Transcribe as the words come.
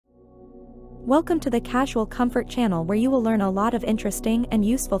Welcome to the Casual Comfort channel, where you will learn a lot of interesting and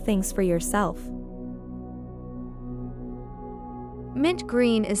useful things for yourself. Mint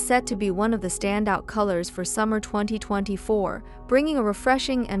green is set to be one of the standout colors for summer 2024, bringing a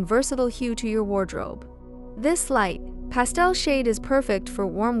refreshing and versatile hue to your wardrobe. This light, pastel shade is perfect for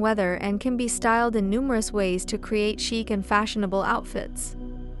warm weather and can be styled in numerous ways to create chic and fashionable outfits.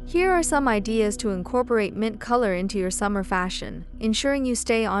 Here are some ideas to incorporate mint color into your summer fashion, ensuring you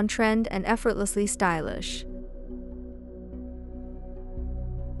stay on trend and effortlessly stylish.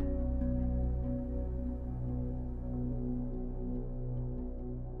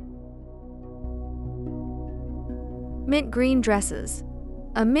 Mint green dresses.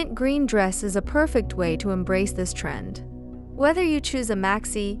 A mint green dress is a perfect way to embrace this trend. Whether you choose a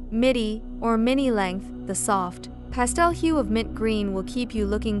maxi, midi, or mini length, the soft, pastel hue of mint green will keep you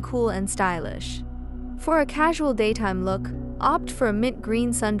looking cool and stylish. For a casual daytime look, opt for a mint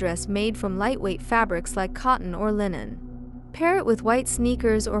green sundress made from lightweight fabrics like cotton or linen. Pair it with white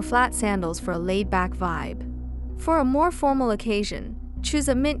sneakers or flat sandals for a laid-back vibe. For a more formal occasion, choose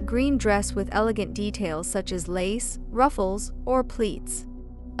a mint green dress with elegant details such as lace, ruffles, or pleats.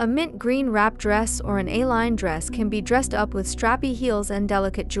 A mint green wrap dress or an A-line dress can be dressed up with strappy heels and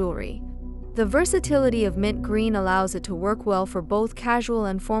delicate jewelry. The versatility of mint green allows it to work well for both casual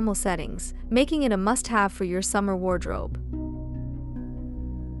and formal settings, making it a must-have for your summer wardrobe.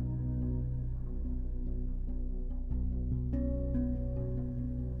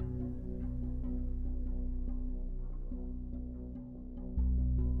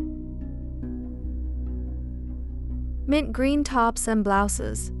 Mint green tops and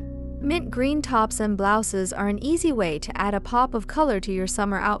blouses. Mint green tops and blouses are an easy way to add a pop of color to your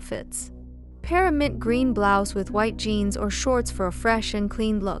summer outfits. Pair a mint green blouse with white jeans or shorts for a fresh and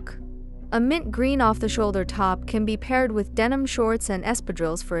clean look. A mint green off-the-shoulder top can be paired with denim shorts and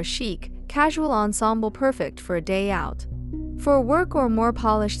espadrilles for a chic, casual ensemble perfect for a day out. For work or more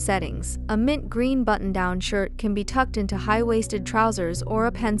polished settings, a mint green button-down shirt can be tucked into high-waisted trousers or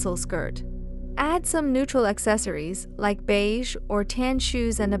a pencil skirt. Add some neutral accessories, like beige or tan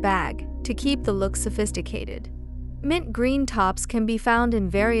shoes and a bag, to keep the look sophisticated. Mint green tops can be found in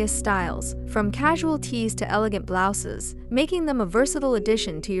various styles, from casual tees to elegant blouses, making them a versatile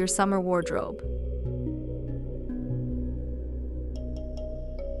addition to your summer wardrobe.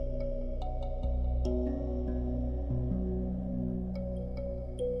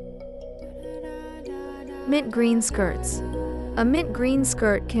 Mint green skirts. A mint green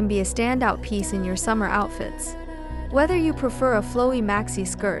skirt can be a standout piece in your summer outfits. Whether you prefer a flowy maxi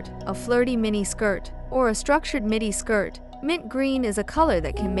skirt, a flirty mini skirt, or a structured midi skirt, mint green is a color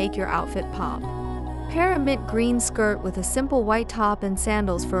that can make your outfit pop. Pair a mint green skirt with a simple white top and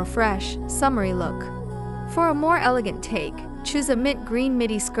sandals for a fresh, summery look. For a more elegant take, choose a mint green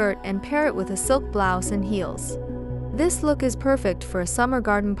midi skirt and pair it with a silk blouse and heels. This look is perfect for a summer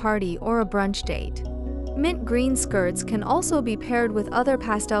garden party or a brunch date. Mint green skirts can also be paired with other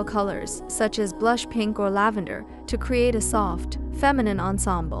pastel colors, such as blush pink or lavender, to create a soft, feminine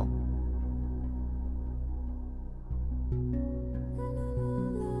ensemble.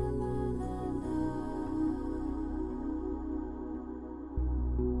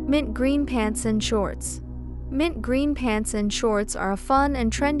 Mint green pants and shorts. Mint green pants and shorts are a fun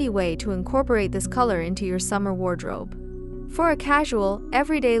and trendy way to incorporate this color into your summer wardrobe. For a casual,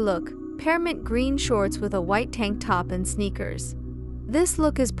 everyday look, pair mint green shorts with a white tank top and sneakers. This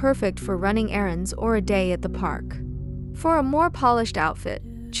look is perfect for running errands or a day at the park. For a more polished outfit,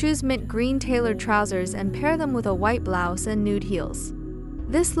 choose mint green tailored trousers and pair them with a white blouse and nude heels.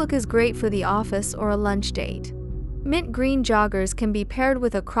 This look is great for the office or a lunch date. Mint green joggers can be paired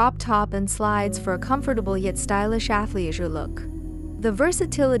with a crop top and slides for a comfortable yet stylish athleisure look. The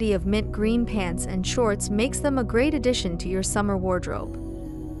versatility of mint green pants and shorts makes them a great addition to your summer wardrobe.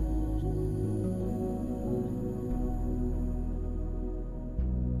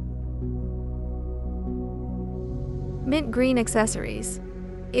 Mint green accessories.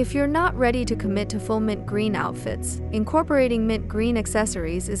 If you're not ready to commit to full mint green outfits, incorporating mint green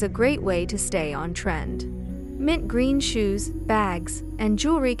accessories is a great way to stay on trend. Mint green shoes, bags, and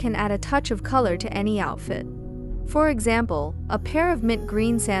jewelry can add a touch of color to any outfit. For example, a pair of mint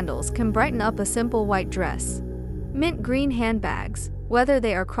green sandals can brighten up a simple white dress. Mint green handbags, whether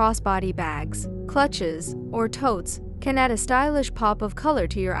they are crossbody bags, clutches, or totes, can add a stylish pop of color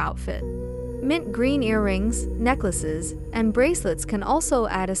to your outfit. Mint green earrings, necklaces, and bracelets can also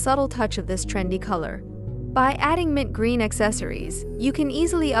add a subtle touch of this trendy color. By adding mint green accessories, you can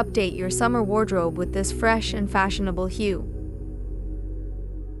easily update your summer wardrobe with this fresh and fashionable hue.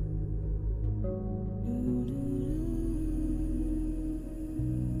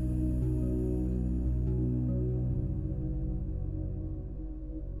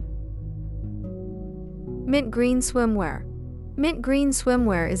 Mint green swimwear. Mint green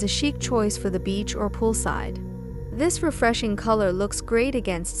swimwear is a chic choice for the beach or poolside. This refreshing color looks great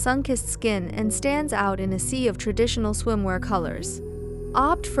against sun-kissed skin and stands out in a sea of traditional swimwear colors.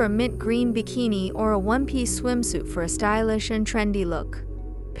 Opt for a mint green bikini or a one-piece swimsuit for a stylish and trendy look.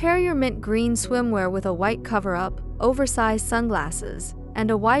 Pair your mint green swimwear with a white cover-up, oversized sunglasses, and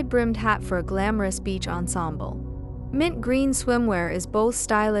a wide-brimmed hat for a glamorous beach ensemble. Mint green swimwear is both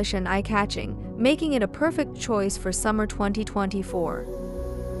stylish and eye-catching, making it a perfect choice for summer 2024.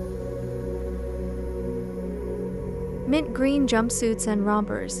 Mint green jumpsuits and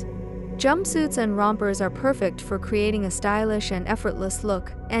rompers. Jumpsuits and rompers are perfect for creating a stylish and effortless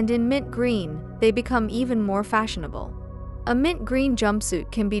look, and in mint green, they become even more fashionable. A mint green jumpsuit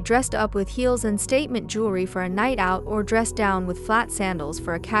can be dressed up with heels and statement jewelry for a night out or dressed down with flat sandals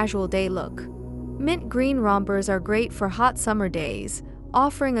for a casual day look. Mint green rompers are great for hot summer days,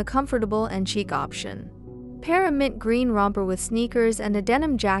 offering a comfortable and chic option. Pair a mint green romper with sneakers and a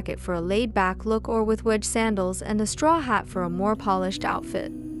denim jacket for a laid-back look, or with wedge sandals and a straw hat for a more polished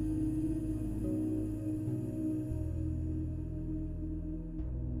outfit.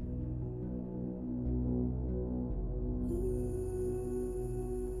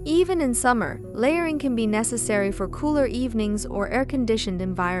 Even in summer, layering can be necessary for cooler evenings or air-conditioned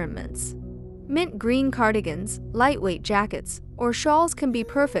environments. Mint green cardigans, lightweight jackets, or shawls can be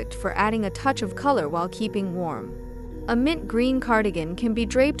perfect for adding a touch of color while keeping warm. A mint green cardigan can be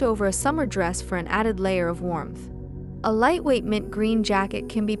draped over a summer dress for an added layer of warmth. A lightweight mint green jacket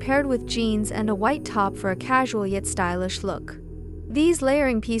can be paired with jeans and a white top for a casual yet stylish look. These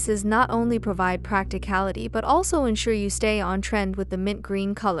layering pieces not only provide practicality but also ensure you stay on trend with the mint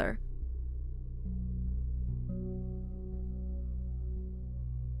green color.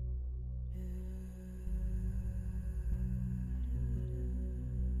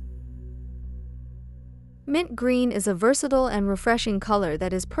 Mint green is a versatile and refreshing color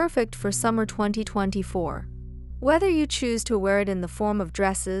that is perfect for summer 2024. Whether you choose to wear it in the form of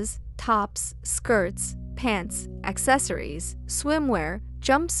dresses, tops, skirts, pants, accessories, swimwear,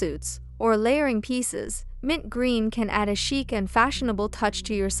 jumpsuits, or layering pieces, mint green can add a chic and fashionable touch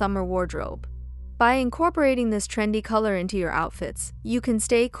to your summer wardrobe. By incorporating this trendy color into your outfits, you can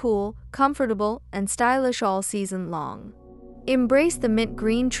stay cool, comfortable, and stylish all season long. Embrace the mint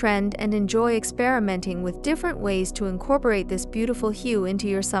green trend and enjoy experimenting with different ways to incorporate this beautiful hue into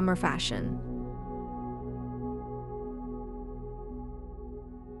your summer fashion.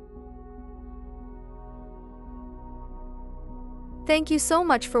 Thank you so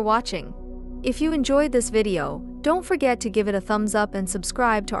much for watching. If you enjoyed this video, don't forget to give it a thumbs up and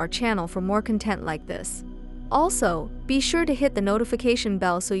subscribe to our channel for more content like this. Also, be sure to hit the notification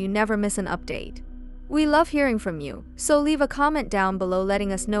bell so you never miss an update. We love hearing from you, so leave a comment down below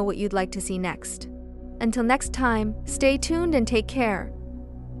letting us know what you'd like to see next. Until next time, stay tuned and take care.